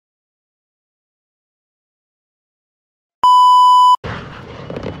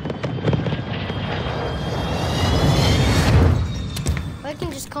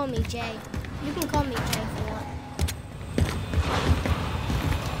call me Jay. You can call me Jay if you want.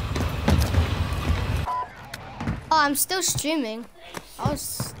 Oh, I'm still streaming. I was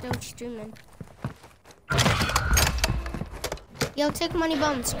still streaming. Yo, take money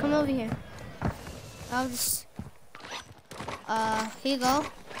bums. Come over here. I'll just... here you go.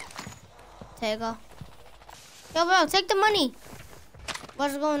 There you go. Yo, bro, take the money.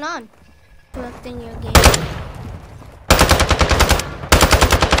 What's going on? Interrupting your game.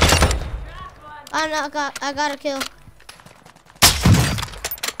 Oh, no, I got a kill.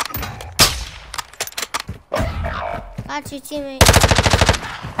 Got you, teammate.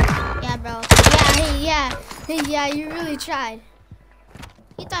 Yeah, bro. Yeah, you really tried.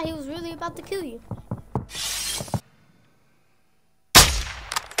 He thought he was really about to kill you.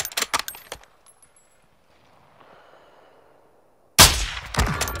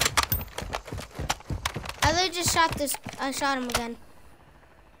 I literally just shot this. I shot him again.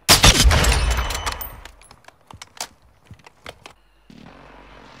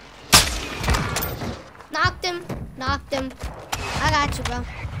 Knocked him. I got you, bro.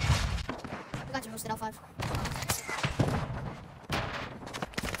 I got you, roasted L5.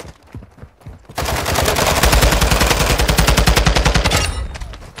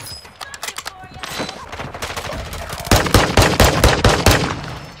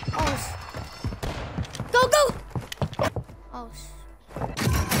 Oh,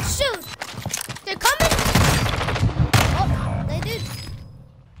 shoot! They're coming! Oh, they did.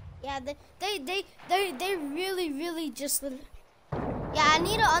 Yeah, they really just. Yeah, I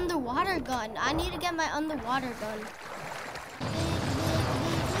need an underwater gun. I need to get my underwater gun.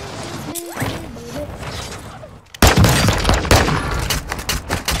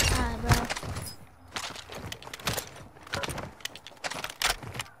 Alright, bro.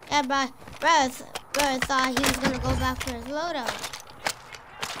 Yeah, bro thought he was gonna go back for his loadout.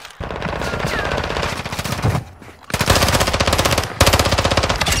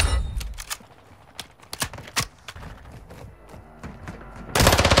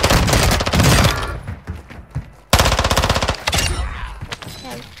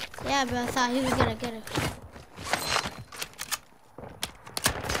 Yeah, bro, I thought he was gonna get it.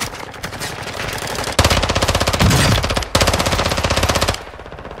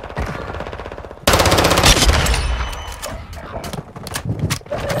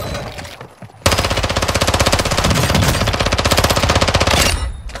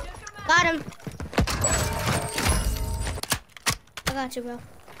 Got him. I got you, bro.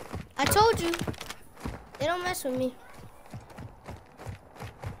 I told you. They don't mess with me.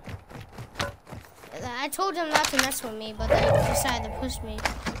 I told them not to mess with me, but they decided to push me.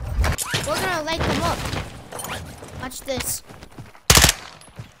 We're gonna light them up. Watch this.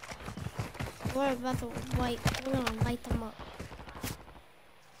 We're gonna light them up.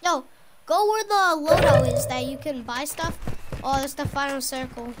 Yo, go where the loadout is that you can buy stuff. Oh, it's the final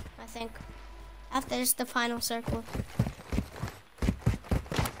circle, I think. After it's the final circle.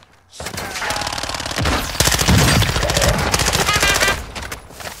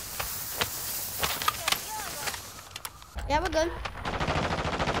 Yeah, we're good.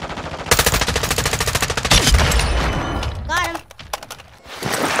 Got him.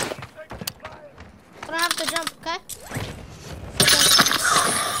 I don't have to jump, okay?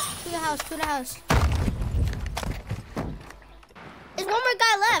 To the house. There's one more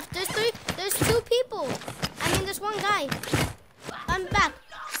guy left. There's two people. I mean, there's one guy. I'm back.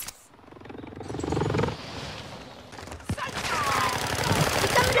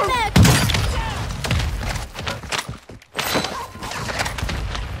 He's coming back.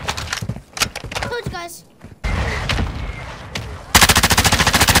 Guys.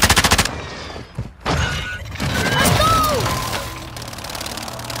 Let's go!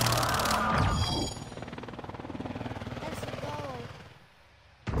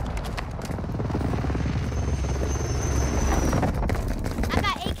 I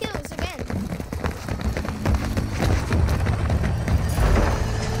got 8 kills again.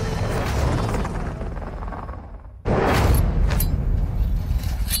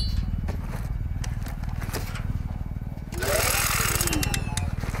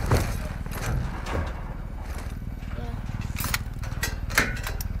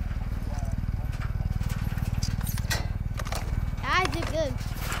 I did good.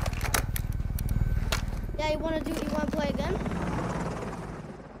 Yeah, you wanna play again?